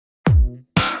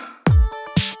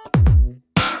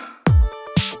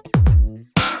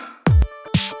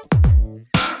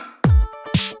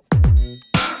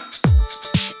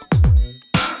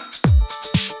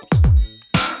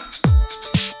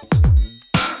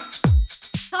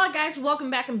guys, welcome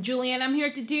back. I'm Julie and I'm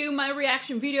here to do my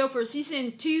reaction video for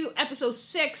season 2 episode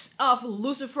 6 of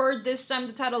Lucifer. This time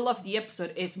the title of the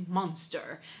episode is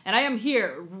Monster, and I am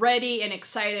here ready and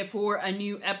excited for a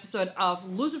new episode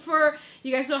of Lucifer.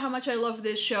 You guys know how much I love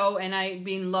this show and I've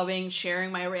been loving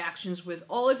sharing my reactions with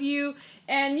all of you.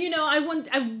 And you know, I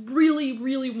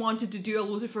really wanted to do a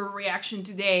Lucifer reaction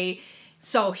today.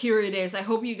 So here it is. I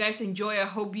hope you guys enjoy. I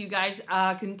hope you guys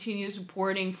continue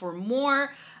supporting for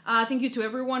more. Thank you to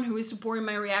everyone who is supporting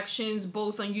my reactions,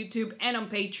 both on YouTube and on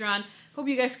Patreon. Hope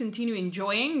you guys continue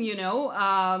enjoying, you know,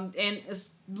 and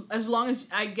as long as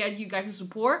I get you guys'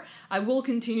 support, I will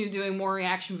continue doing more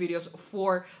reaction videos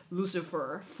for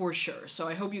Lucifer, for sure. So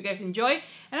I hope you guys enjoy,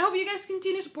 and I hope you guys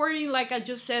continue supporting, like I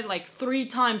just said, like 3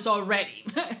 times already.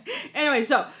 Anyway,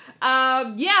 so,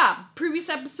 yeah, previous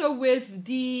episode with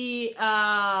the,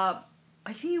 I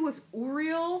think it was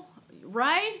Uriel,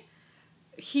 right?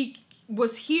 He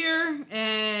was here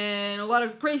and a lot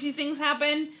of crazy things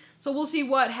happened, so we'll see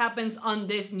what happens on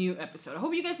this new episode. I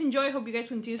hope you guys enjoy. I hope you guys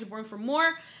continue supporting for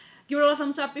more. Give it a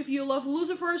thumbs up if you love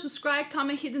Lucifer, subscribe,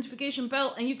 comment, hit the notification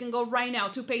bell, and you can go right now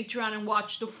to Patreon and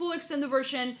watch the full extended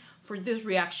version for this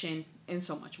reaction and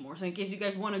so much more. So in case you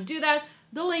guys want to do that,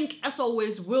 the link, as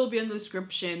always, will be in the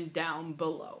description down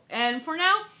below. And for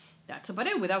now, that's about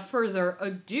it. Without further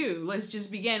ado, let's just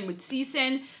begin with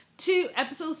season 2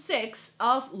 episode 6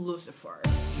 of Lucifer.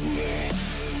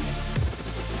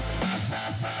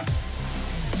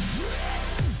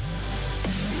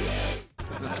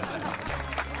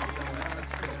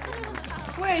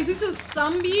 Wait, this is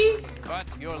zombie? But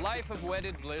your life of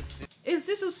wedded bliss is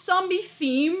this a zombie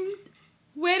themed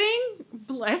wedding?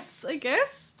 Bless, I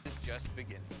guess. is just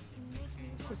beginning.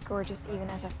 She's gorgeous even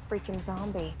as a freaking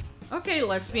zombie. Okay,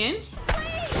 lesbian.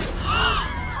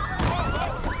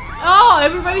 Oh,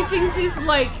 everybody thinks he's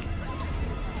like...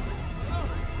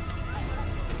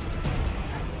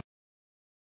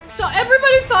 So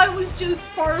everybody thought it was just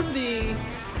part of the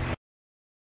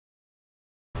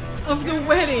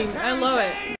wedding. I love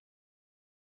it.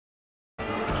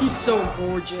 He's so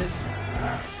gorgeous.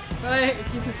 But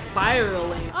he's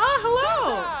spiraling. Ah,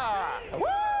 hello!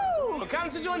 Woo! Come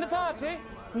to join the party?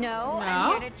 No,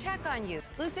 I'm here to check on you.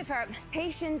 Lucifer,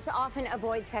 patients often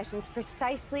avoid sessions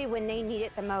precisely when they need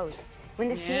it the most. When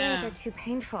the feelings are too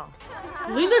painful.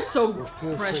 Lena's so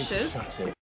precious.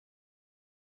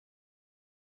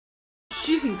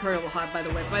 She's incredible hot, by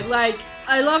the way. But like,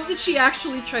 I love that she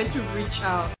actually tried to reach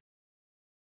out.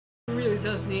 She really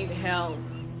does need help.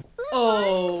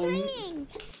 Oh,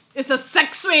 it's a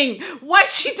sex swing. Why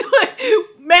is she doing?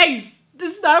 Maze,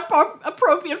 this is not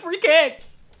appropriate for kids.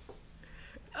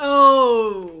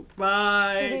 Oh,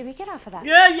 bye. Hey, baby, get off of that.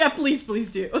 Yeah, please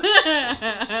do.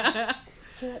 Can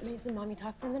you let Maze and Mommy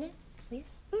talk for a minute,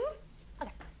 please? Mm-hmm.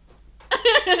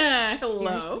 Okay. Hello.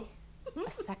 Seriously?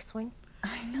 A sex swing?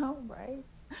 I know, right?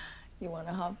 You want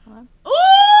to hop on?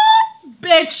 Oh,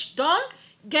 bitch! Don't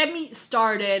get me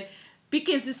started,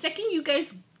 because the second you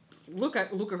guys look at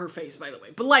her face, by the way.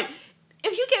 But like,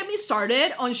 if you get me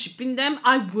started on shipping them,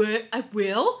 I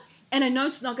will, and I know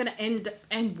it's not gonna end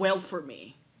well for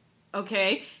me.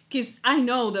 Okay, because I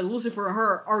know that Lucifer and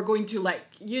her are going to, like,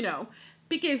 you know,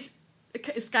 because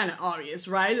it's kind of obvious,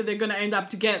 right, that they're gonna end up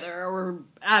together, or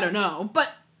I don't know.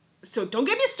 But so don't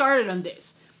get me started on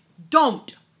this.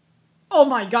 Don't. Oh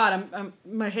my God,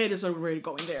 my head is already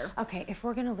going there. Okay, if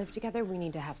we're gonna live together, we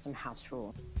need to have some house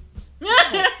rules.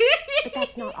 But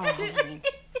that's not our Halloween.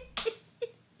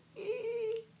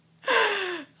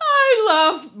 I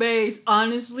love Maze.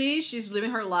 Honestly, she's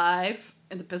living her life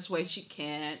in the best way she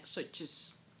can. So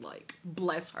just, like,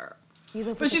 bless her. You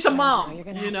live but with she's a mom. now. You're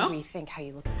gonna have to rethink how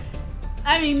you look.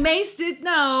 I mean, Maze did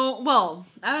know. Well,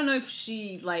 I don't know if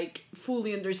she, like,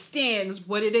 fully understands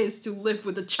what it is to live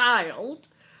with a child,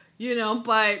 you know.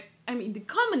 But I mean, the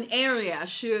common area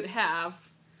should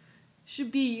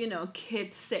be, you know,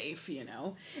 kid safe, you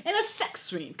know. And a sex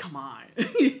swing, come on.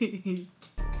 You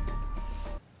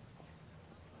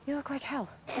look like hell.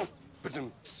 But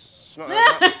it's not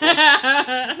like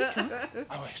that before.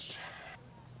 I wish.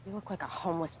 You look like a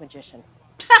homeless magician.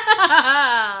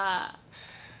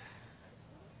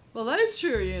 Well, that is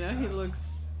true, you know. He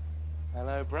looks...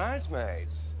 Hello,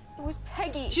 bridesmaids. It was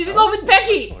Peggy. She's in love with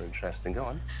Peggy! More interesting, go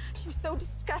on. She was so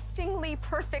disgustingly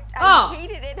perfect. I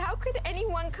hated it. How could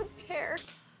anyone compare?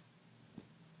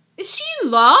 Is she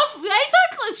in love? I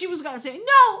thought she was gonna say, no,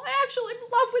 I actually am in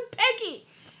love with Peggy.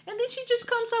 And then she just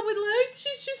comes up with, like,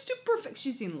 she's just too perfect.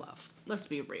 She's in love. Let's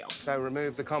be real. So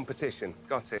remove the competition.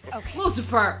 Got it. Okay.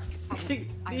 Lucifer. I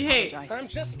Hey. apologize. I'm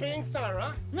just being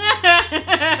thorough.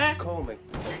 Call me.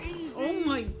 Oh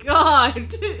my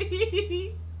God.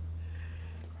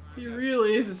 He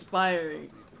really is spiraling.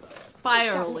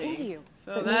 Into you.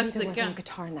 So but that's maybe there the wasn't a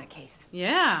guitar in that case.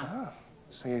 Yeah. Oh,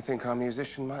 so you think our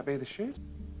musician might be the shoot?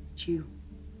 You,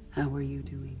 how are you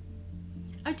doing?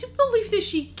 I do believe that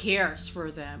she cares for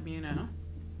them, you know.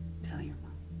 Tell your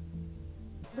mom.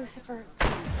 Lucifer.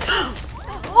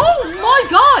 Oh my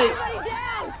god!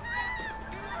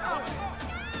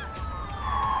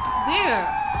 There.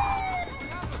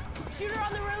 Shooter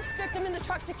on the roof, victim in the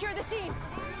truck, secure the scene.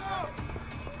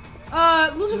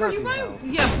 Lucifer, you Bloody might. hell.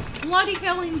 Yeah, bloody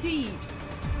hell indeed.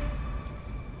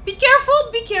 Be careful,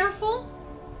 be careful.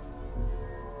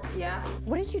 Yeah,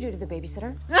 What did you do to the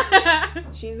babysitter?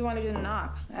 she's the one who didn't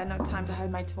knock. I had no time to hide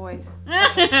my toys.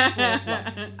 Yes, look,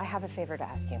 I have a favor to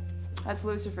ask you. That's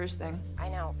Lucifer's thing. I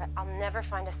know, but I'll never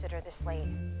find a sitter this late.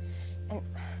 And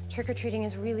trick-or-treating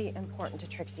is really important to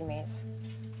Trixie Mays.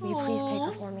 Will you please take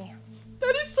her for me?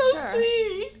 That is so Sure.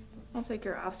 sweet. I'll take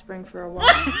your offspring for a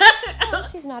walk. Well,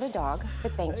 she's not a dog,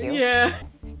 but thank you. Yeah.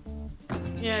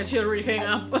 Yeah, she already hang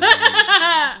up.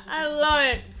 I love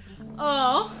it.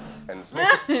 Oh. At least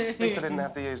I didn't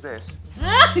have to use this.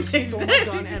 Stole my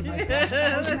gun and my gun.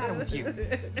 What's the matter with you?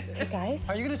 Hey, guys.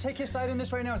 Are you gonna take your side in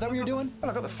this right now? Is that what you're doing?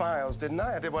 Well, I got the files, didn't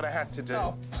I? I did what I had to do.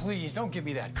 Oh, please, don't give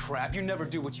me that crap. You never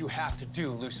do what you have to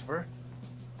do, Lucifer.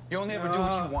 You only ever do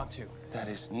what you want to. That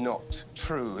is not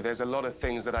true. There's a lot of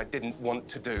things that I didn't want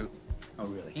to do. Oh,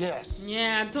 really? Yes.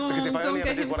 Yeah, Because if I don't only ever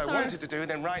get did him what I started. wanted to do,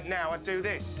 then right now I'd do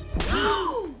this.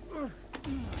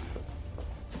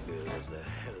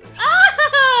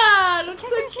 Ah, that's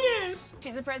so cute.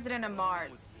 She's the president of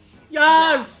Mars.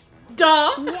 Yes,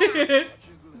 duh. Duh.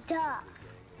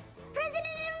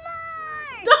 President of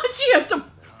Mars! Does she have some?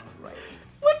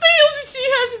 What the hell does she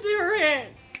has in her hand?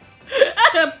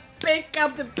 Pick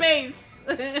up the pace.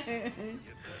 I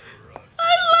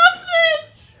love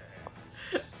this.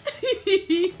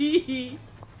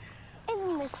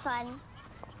 Isn't this fun?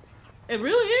 It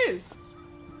really is.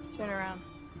 Turn around.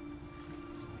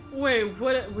 Wait,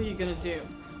 what were you gonna do?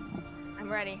 I'm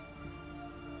ready.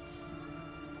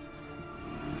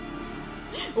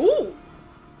 Ooh.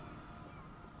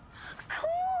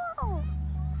 Cool!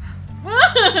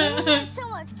 So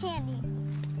much candy.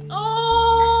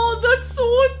 Oh, that's so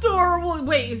adorable.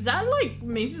 Wait, is that like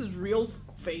Mace's real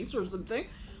face or something?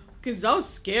 Because that was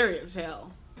scary as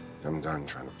hell. I'm done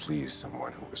trying to please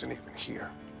someone who isn't even here.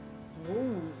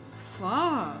 Oh,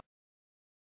 fuck.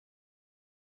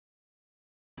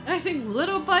 I think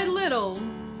little by little,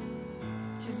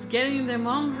 she's getting them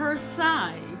on her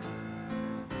side.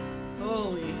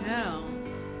 Holy hell.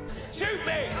 Shoot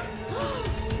me!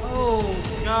 Oh,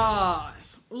 God.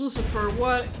 Lucifer,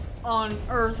 what on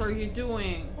earth are you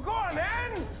doing? Well, go on,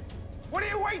 then! What are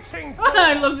you waiting for?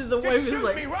 I love that the wife Just is shoot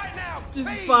like me right now, just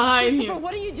please. behind Lucifer, him.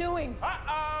 what are you doing?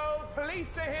 Uh-oh!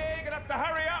 Police are here! You're gonna have to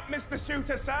hurry up, Mr.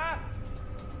 Shooter, sir!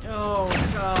 Oh,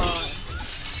 God.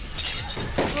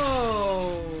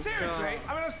 Oh, Seriously? God.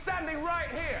 I mean, I'm standing right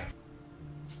here!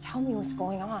 Just tell me what's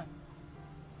going on.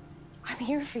 I'm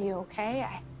here for you, okay?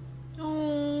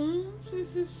 Oh,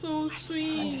 this is so I just don't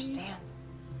sweet. understand.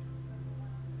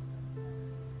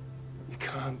 You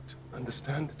can't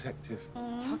understand, Detective.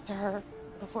 Talk to her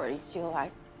before it eats you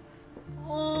alive.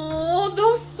 Oh, that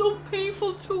was so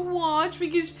painful to watch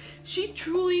because she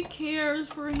truly cares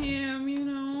for him, you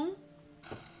know?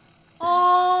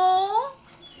 Oh,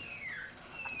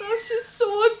 that's just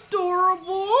so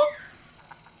adorable.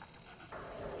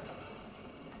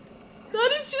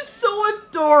 That is just so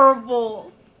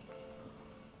adorable.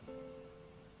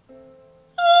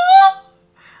 Oh,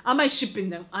 am I shipping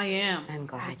them? I am. I'm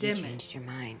glad Damn you it. changed your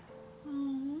mind.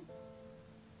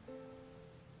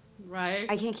 Right?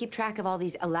 I can't keep track of all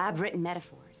these elaborate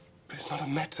metaphors. But it's not a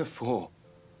metaphor,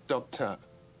 Doctor.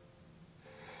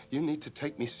 You need to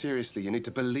take me seriously. You need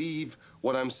to believe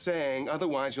what I'm saying,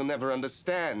 otherwise you'll never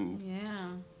understand. Yeah.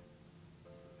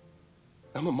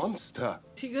 I'm a monster.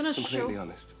 Is he gonna Completely show?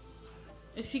 honest.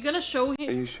 Is he gonna show Are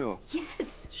him? you sure?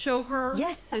 Yes. Show her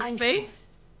Yes, his I'm face? sure.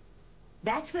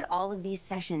 That's what all of these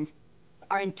sessions,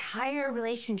 our entire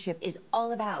relationship is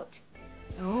all about.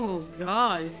 Oh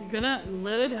God, is he gonna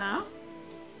let it out?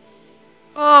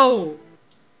 Oh!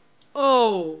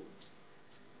 Oh!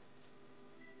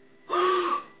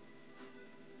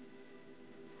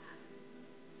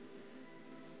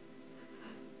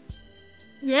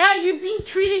 Yeah, you've been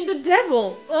treating the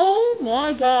devil! Oh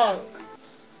my God!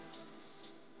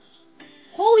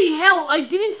 Holy hell, I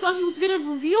didn't thought he was gonna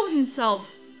reveal himself!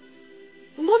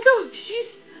 Look how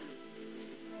she's...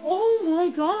 Oh my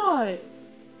God!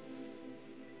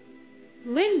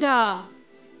 Linda!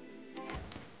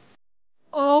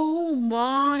 Oh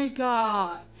my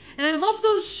God! And I love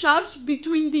those shots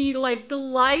between the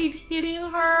light hitting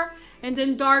her, and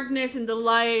then darkness, and the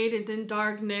light, and then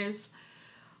darkness.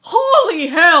 Holy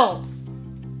hell!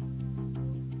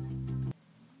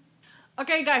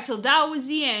 Okay, guys, so that was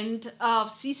the end of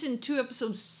Season 2,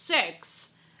 Episode 6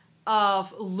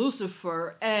 of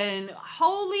Lucifer. And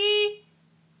holy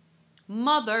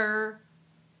mother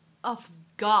of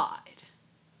God.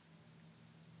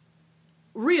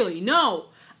 Really, no.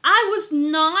 I was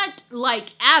not,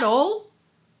 at all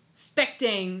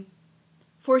expecting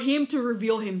for him to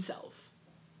reveal himself.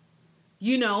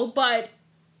 You know, but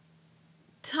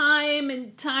time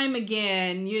and time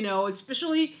again, you know,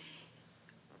 especially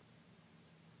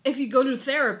if you go to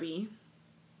therapy,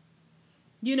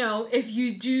 you know, if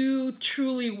you do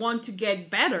truly want to get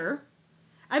better,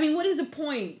 I mean, what is the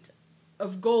point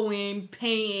of going,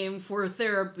 paying for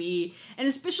therapy, and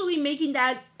especially making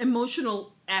that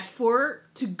emotional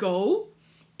effort to go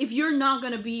if you're not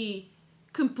going to be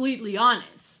completely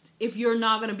honest, if you're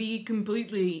not going to be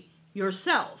completely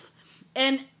yourself?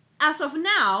 And as of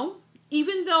now,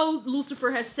 even though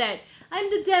Lucifer has said, I'm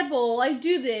the devil, I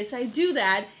do this, I do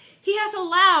that, he has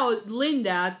allowed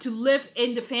Linda to live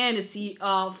in the fantasy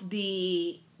of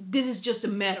this is just a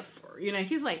metaphor. You know,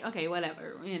 he's like, okay,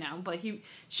 whatever, you know, but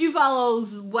she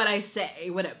follows what I say,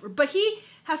 whatever. But he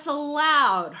has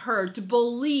allowed her to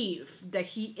believe that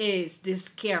he is this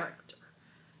character,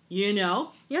 you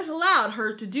know? He has allowed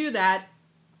her to do that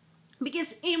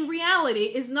because in reality,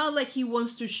 it's not like he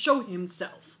wants to show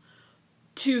himself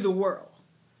to the world,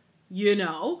 you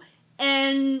know?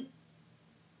 And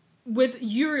with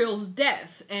Uriel's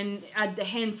death and at the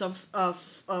hands of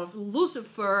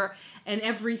Lucifer and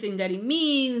everything that it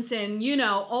means and, you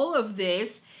know, all of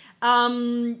this,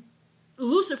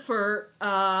 Lucifer,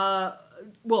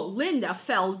 Linda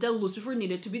felt that Lucifer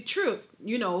needed to be true,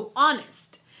 you know,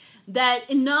 honest. That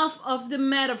enough of the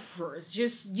metaphors,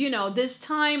 just, you know, this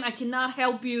time I cannot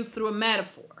help you through a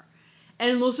metaphor.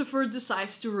 And Lucifer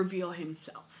decides to reveal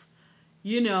himself,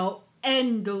 you know,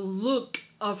 and the look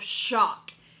of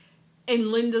shock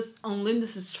on Linda's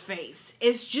face.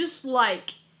 It's just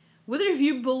like, whether if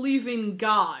you believe in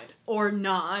God or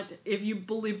not, if you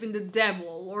believe in the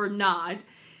devil or not,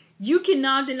 you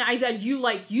cannot deny that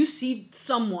you see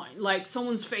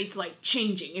someone's face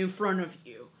changing in front of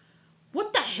you.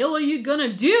 What the hell are you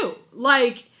gonna do?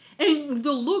 And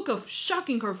the look of shock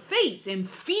in her face and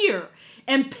fear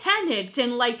and panicked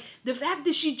and the fact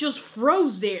that she just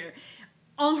froze there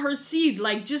on her seat,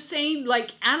 just saying,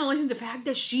 analyzing the fact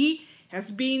that she has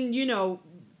been, you know,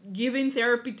 giving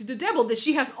therapy to the devil, that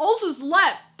she has also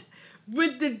slept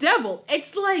with the devil.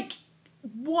 It's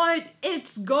what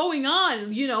it's going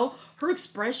on, you know? Her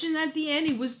expression at the end,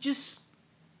 it was just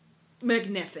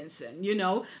magnificent, you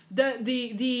know?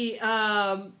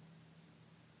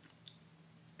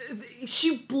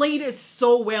 She played it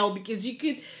so well because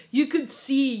you could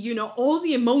see, you know, all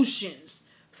the emotions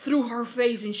through her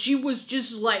face, and she was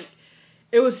just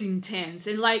it was intense.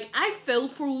 And I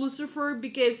felt for Lucifer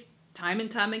because time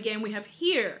and time again we have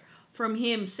heard from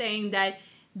him saying that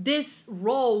this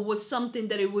role was something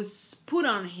that it was put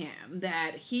on him,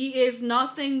 that he is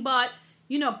nothing but,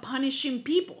 you know, punishing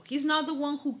people. He's not the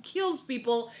one who kills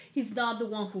people. He's not the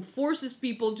one who forces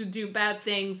people to do bad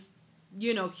things.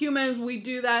 You know, humans, we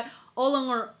do that all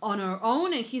on our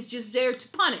own, and he's just there to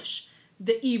punish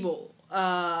the evil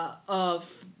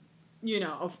of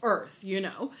Earth, you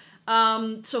know.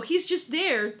 So he's just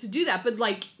there to do that. But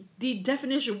the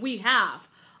definition we have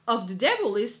of the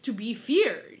devil is to be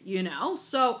feared, you know.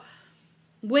 So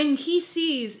when he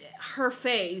sees her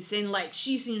face and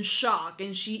she's in shock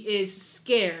and she is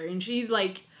scared and she's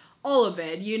all of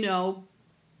it, you know,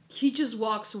 he just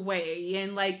walks away.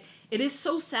 And it is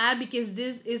so sad because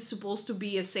this is supposed to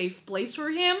be a safe place for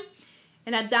him,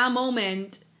 and at that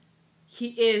moment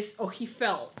he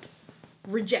felt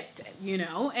rejected, you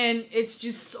know, and it's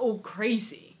just so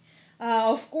crazy.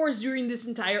 Of course, during this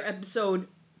entire episode,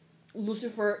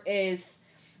 Lucifer is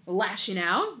lashing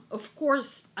out. Of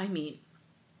course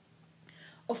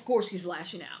he's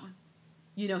lashing out.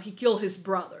 You know, he killed his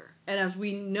brother, and as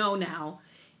we know now,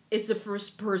 it's the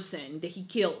first person that he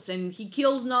kills, and he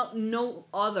kills no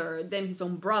other than his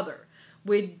own brother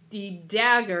with the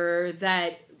dagger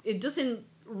that it doesn't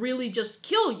really just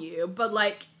kill you, but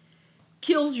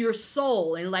kills your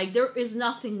soul, and there is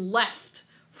nothing left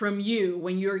from you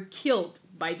when you're killed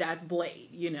by that blade,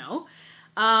 you know?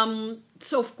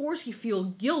 So of course he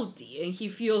feels guilty, and he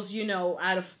feels, you know,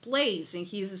 out of place, and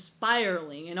he's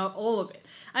spiraling and all of it.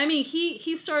 I mean,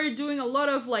 he started doing a lot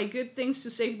of good things to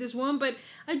save this woman, but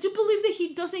I do believe that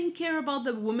he doesn't care about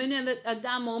the woman at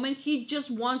that moment. He just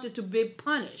wanted to be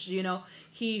punished, you know?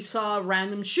 he saw a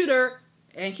random shooter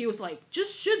and he was like,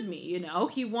 just shoot me, you know?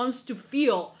 He wants to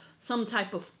feel some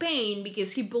type of pain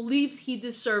because he believes he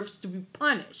deserves to be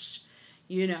punished,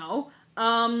 you know?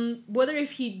 Whether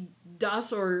if he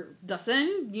does or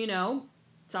doesn't, you know,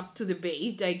 it's up to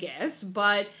debate, I guess.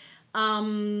 But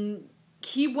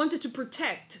he wanted to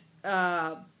protect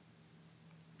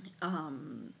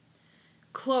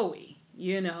Chloe,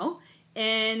 you know?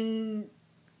 And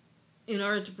in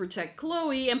order to protect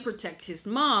Chloe and protect his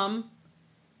mom,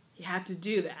 he had to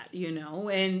do that, you know?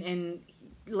 And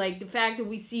like, the fact that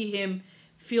we see him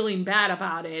feeling bad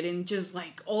about it and just,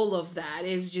 like, all of that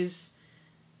is just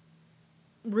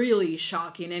really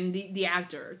shocking. And the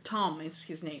actor, Tom is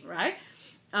his name, right?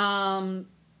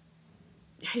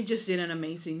 He just did an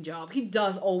amazing job. He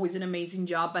does always an amazing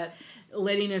job at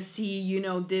letting us see, you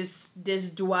know, this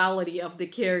duality of the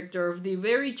character of the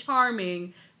very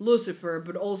charming Lucifer,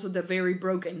 but also the very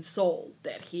broken soul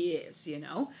that he is, you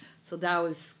know? So that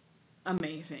was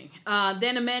amazing.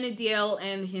 Then Amenadiel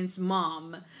and his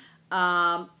mom.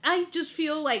 I just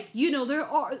feel like, you know,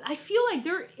 I feel like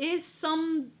there is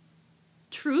some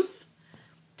truth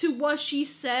to what she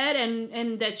said,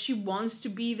 and that she wants to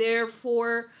be there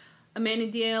for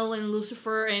Amenadiel and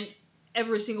Lucifer and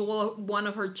every single one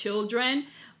of her children.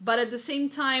 But at the same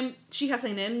time, she has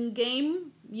an end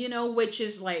game, you know, which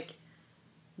is like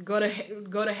go to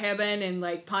heaven and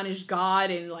like punish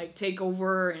God and like take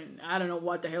over, and I don't know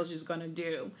what the hell she's gonna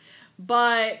do.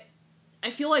 But I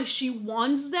feel like she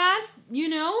wants that, you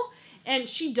know, and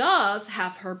she does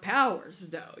have her powers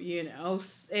though, you know,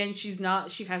 and she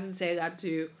hasn't said that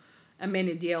to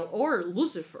Amenadiel or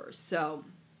Lucifer, so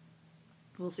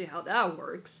we'll see how that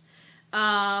works.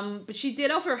 But she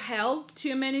did offer help to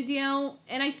Amenadiel,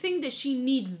 and I think that she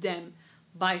needs them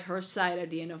by her side at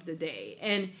the end of the day.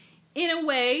 And in a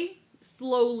way,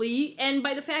 slowly, and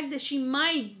by the fact that she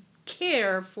might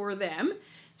care for them,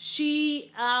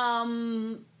 she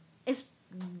is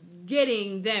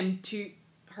getting them to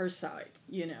her side,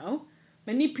 you know?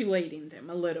 Manipulating them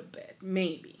a little bit,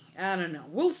 maybe. I don't know.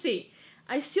 We'll see.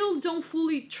 I still don't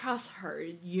fully trust her,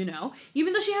 you know?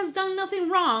 Even though she has done nothing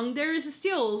wrong, there is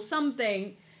still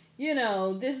something, you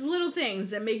know, there's little things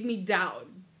that make me doubt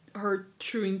her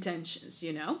true intentions,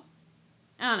 you know?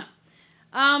 I don't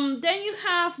know. Then you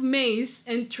have Mace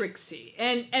and Trixie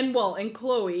and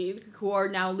Chloe, who are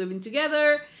now living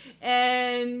together,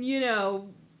 and, you know,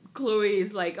 Chloe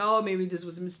is like, oh, maybe this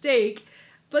was a mistake.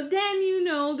 But then, you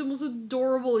know, the most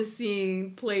adorable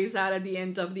scene plays out at the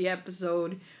end of the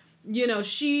episode. You know, I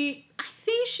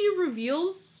think she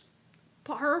reveals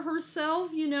part of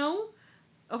herself, you know,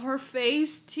 of her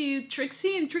face to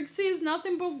Trixie, and Trixie is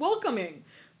nothing but welcoming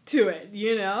to it,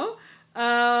 you know?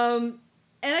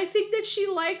 And I think that she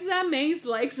likes that. Mace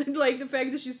likes it, like the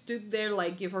fact that she stood there,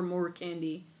 like, give her more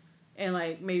candy and,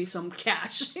 like, maybe some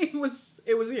cash. It was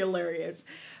hilarious.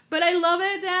 But I love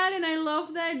it, and I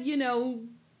love that, you know,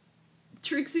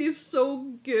 Trixie is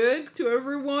so good to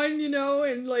everyone, you know,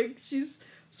 and, like, she's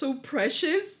so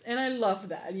precious, and I love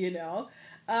that, you know.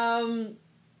 And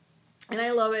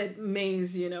I love it,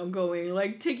 Maze, you know, going,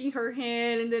 like, taking her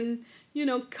hand, and then, you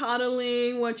know,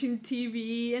 cuddling, watching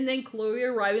TV, and then Chloe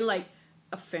arriving, like,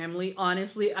 a family.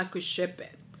 Honestly, I could ship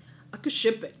it. I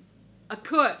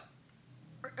could.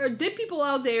 Are there people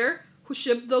out there who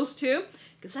ship those two?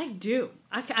 Because I do.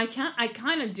 I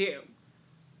kind of do.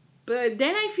 But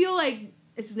then I feel like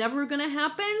it's never gonna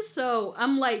happen, so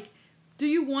I'm like, do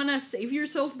you want to save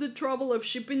yourself the trouble of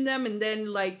shipping them and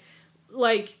then, like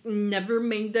never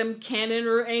make them canon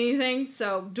or anything?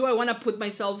 So, do I want to put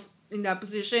myself in that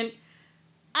position?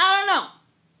 I don't know.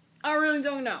 I really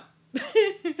don't know.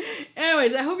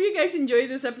 Anyways, I hope you guys enjoyed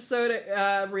this episode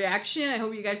reaction. I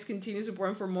hope you guys continue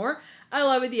supporting for more. I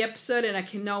love the episode, and I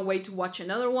cannot wait to watch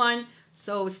another one.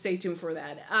 So stay tuned for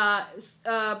that.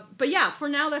 But yeah, for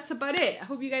now, that's about it. I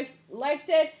hope you guys liked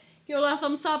it. Give it a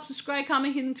thumbs up, subscribe,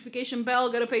 comment, hit the notification bell.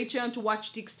 Go to Patreon to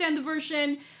watch the extended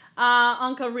version.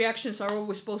 UNCUT reactions are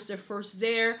always posted first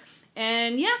there.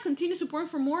 And yeah, continue supporting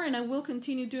for more, and I will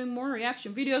continue doing more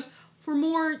reaction videos for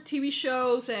more TV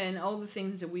shows and all the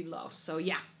things that we love. So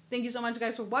yeah, thank you so much,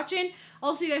 guys, for watching.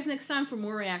 I'll see you guys next time for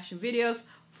more reaction videos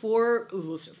for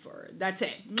Lucifer. That's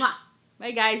it. Mwah!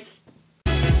 Bye, guys.